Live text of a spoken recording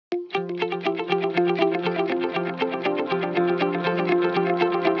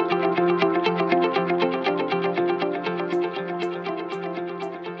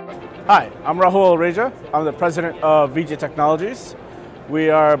Hi, I'm Rahul Alreja. I'm the president of VJ Technologies. We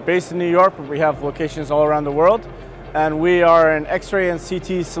are based in New York, but we have locations all around the world. And we are an X-ray and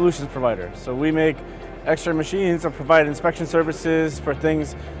CT solutions provider. So we make X-ray machines and provide inspection services for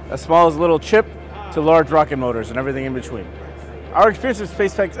things as small as a little chip to large rocket motors and everything in between. Our experience with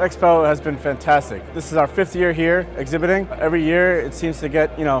Space Tech Expo has been fantastic. This is our 5th year here exhibiting. Every year it seems to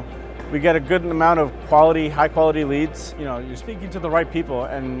get, we get a good amount of quality, high quality leads. You're speaking to the right people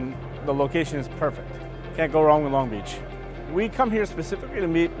and the location is perfect. Can't go wrong with Long Beach. We come here specifically to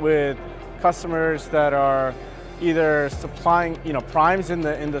meet with customers that are either supplying, primes in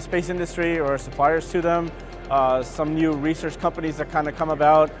the space industry or suppliers to them, some new research companies that kind of come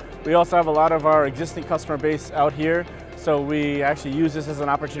about. We also have a lot of our existing customer base out here, so we actually use this as an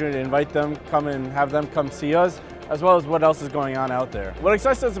opportunity to invite them, come and have them come see us, as well as what else is going on out there. What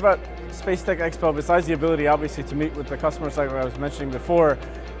excites us about Space Tech Expo, besides the ability obviously to meet with the customers like I was mentioning before,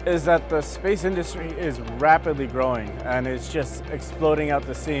 is that the space industry is rapidly growing and it's just exploding out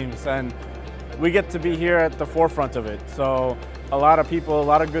the seams, and we get to be here at the forefront of it. So a lot of people, a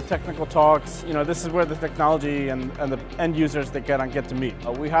lot of good technical talks. This is where the technology and the end users that get to meet.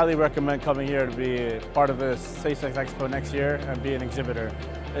 We highly recommend coming here to be part of the Space Tech Expo next year and be an exhibitor.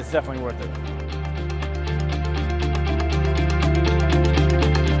 It's definitely worth it.